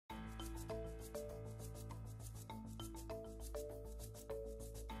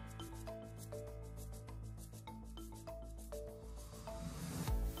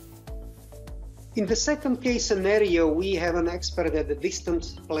In the second case scenario, we have an expert at a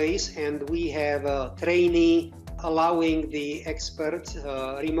distant place, and we have a trainee allowing the expert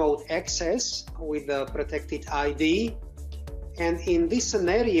remote access with a protected ID. And in this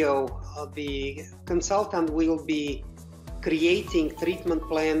scenario, the consultant will be creating treatment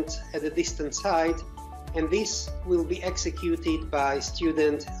plans at a distant site, and this will be executed by a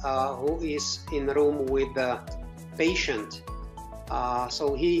student who is in the room with the patient.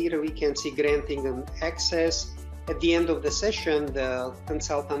 So here we can see granting an access. At the end of the session, the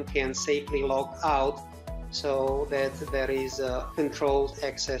consultant can safely log out so that there is controlled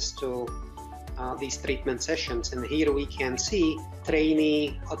access to these treatment sessions. And here we can see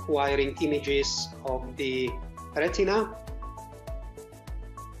trainee acquiring images of the retina.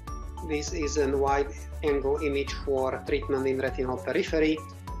 This is a wide-angle image for treatment in retinal periphery.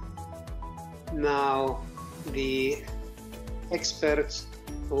 Now the expert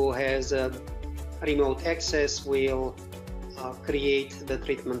who has remote access will create the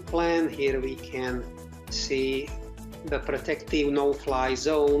treatment plan. Here we can see the protective no-fly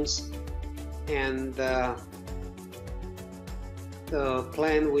zones, and the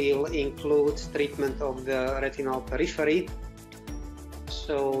plan will include treatment of the retinal periphery.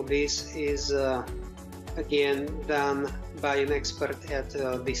 So this is again done by an expert at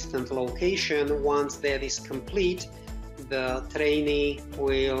a distant location. Once that is complete, the trainee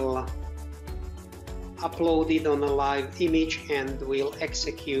will upload it on a live image and will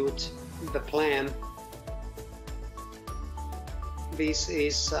execute the plan. This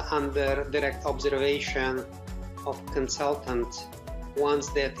is under direct observation of consultant. Once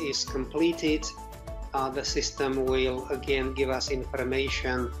that is completed, the system will again give us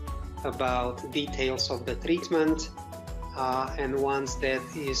information about details of the treatment, and once that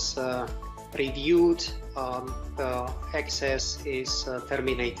is reviewed, the access is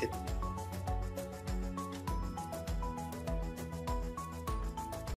terminated.